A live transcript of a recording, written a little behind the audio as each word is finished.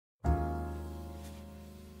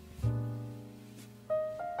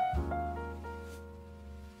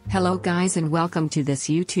Hello guys and welcome to this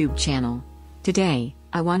YouTube channel. Today,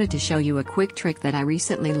 I wanted to show you a quick trick that I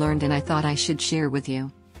recently learned and I thought I should share with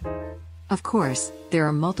you. Of course, there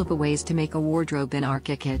are multiple ways to make a wardrobe in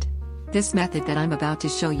archicad. This method that I'm about to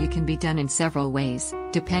show you can be done in several ways,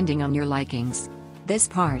 depending on your likings. This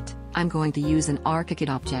part, I'm going to use an archicad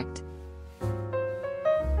object.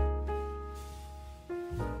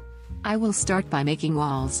 I will start by making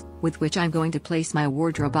walls, with which I'm going to place my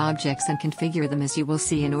wardrobe objects and configure them as you will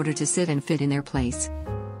see in order to sit and fit in their place.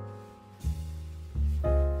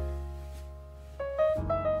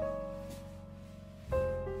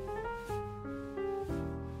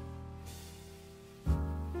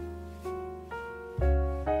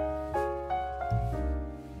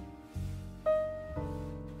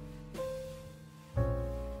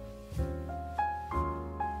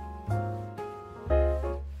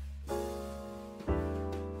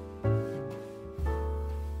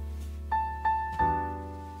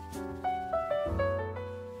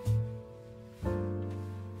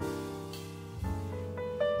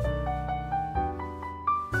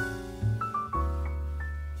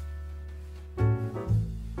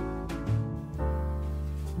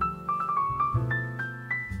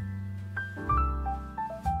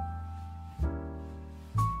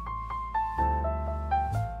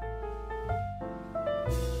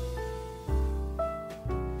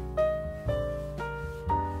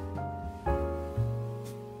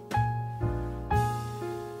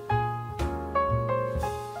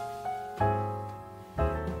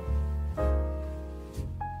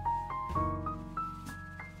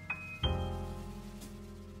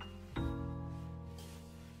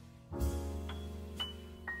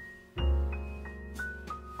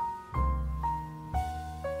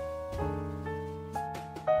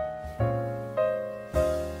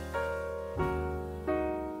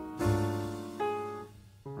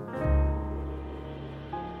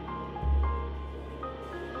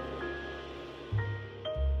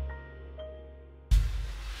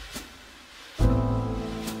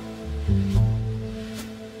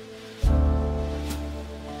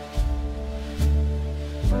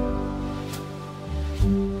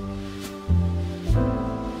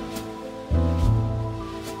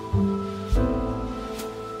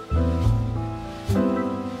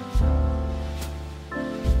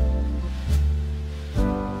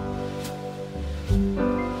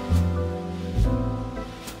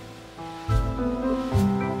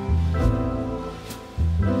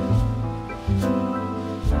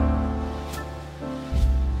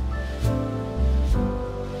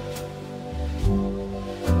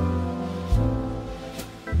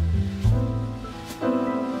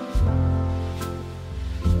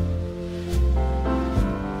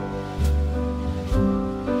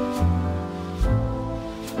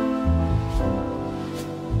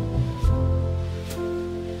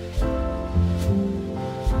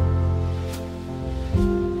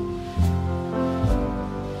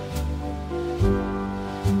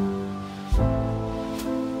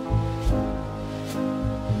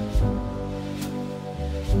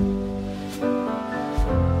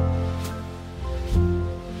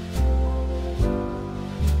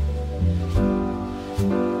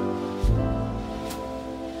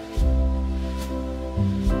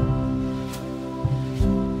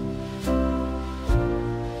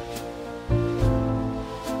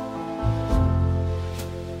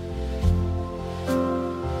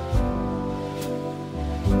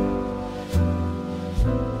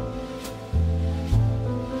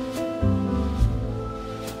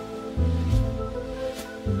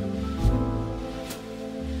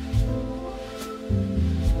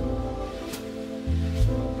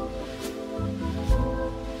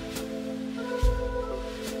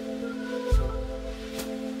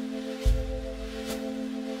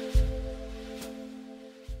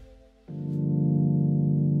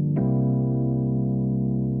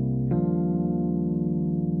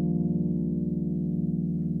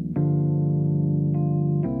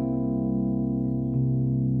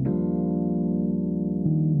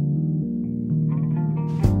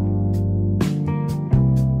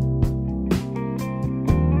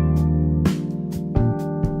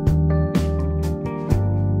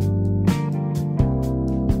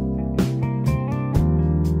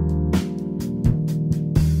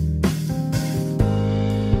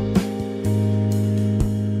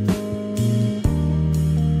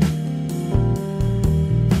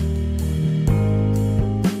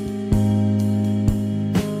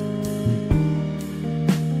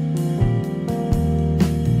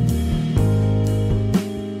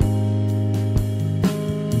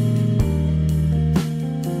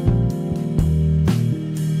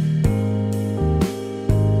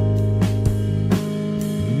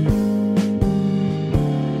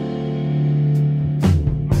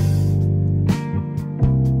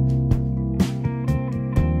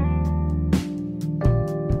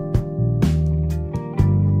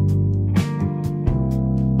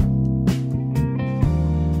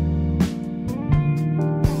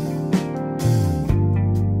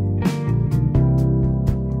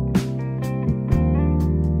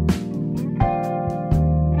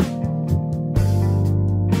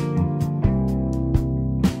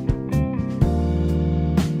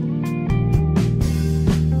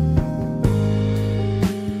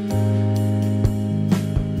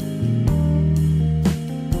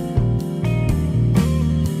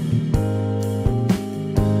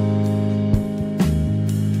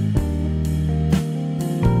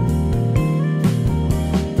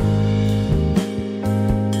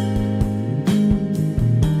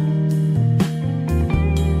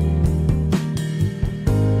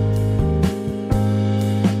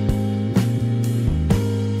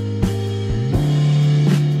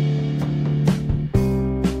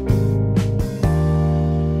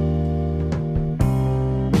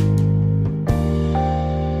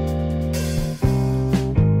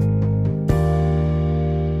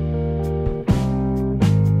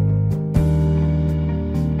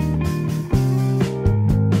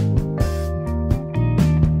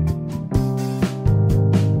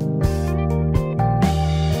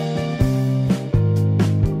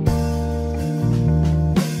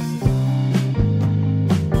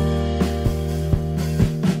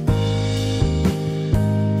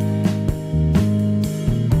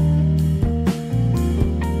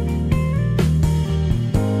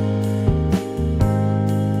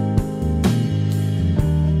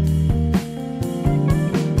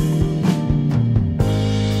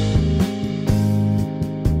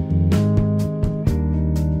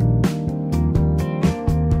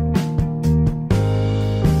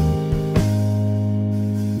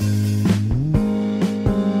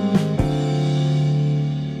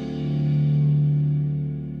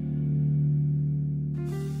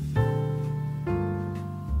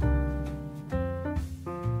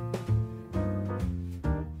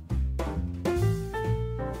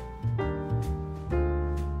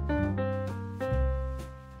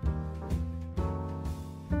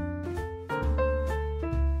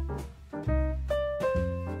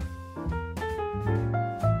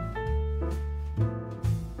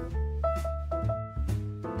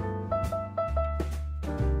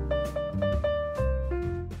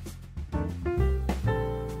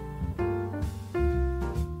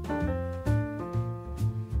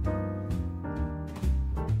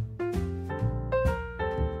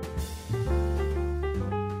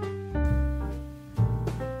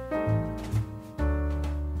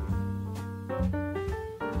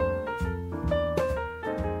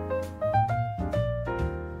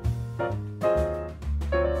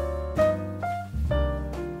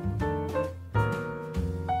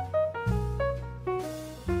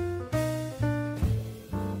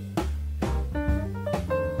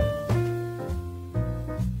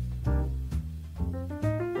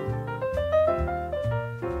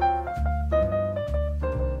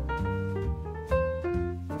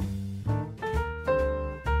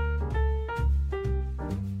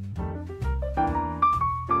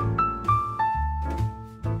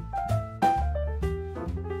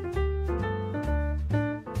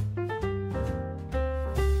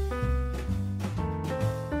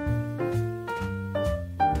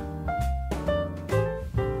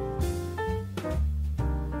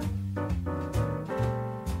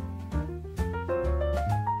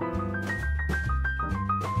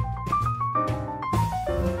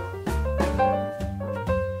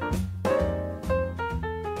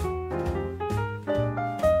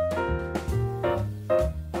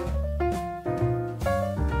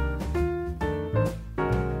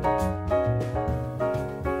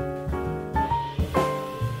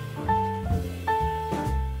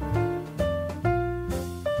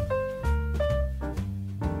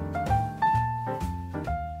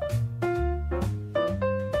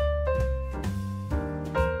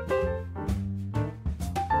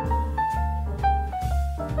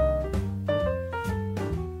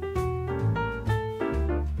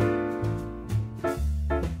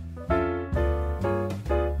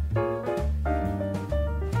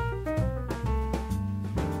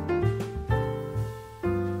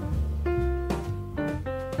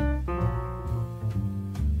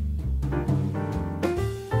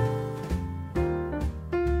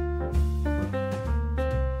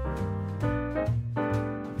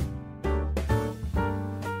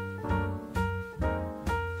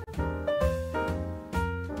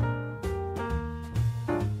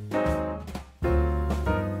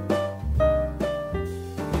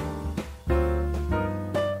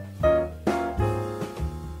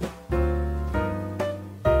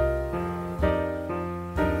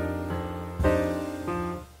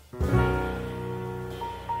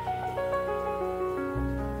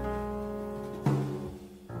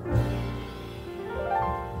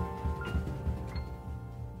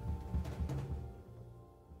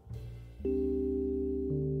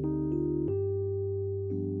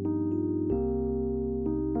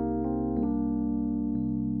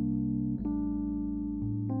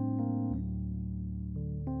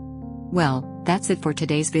 Well, that's it for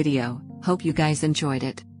today's video. Hope you guys enjoyed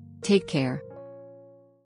it. Take care.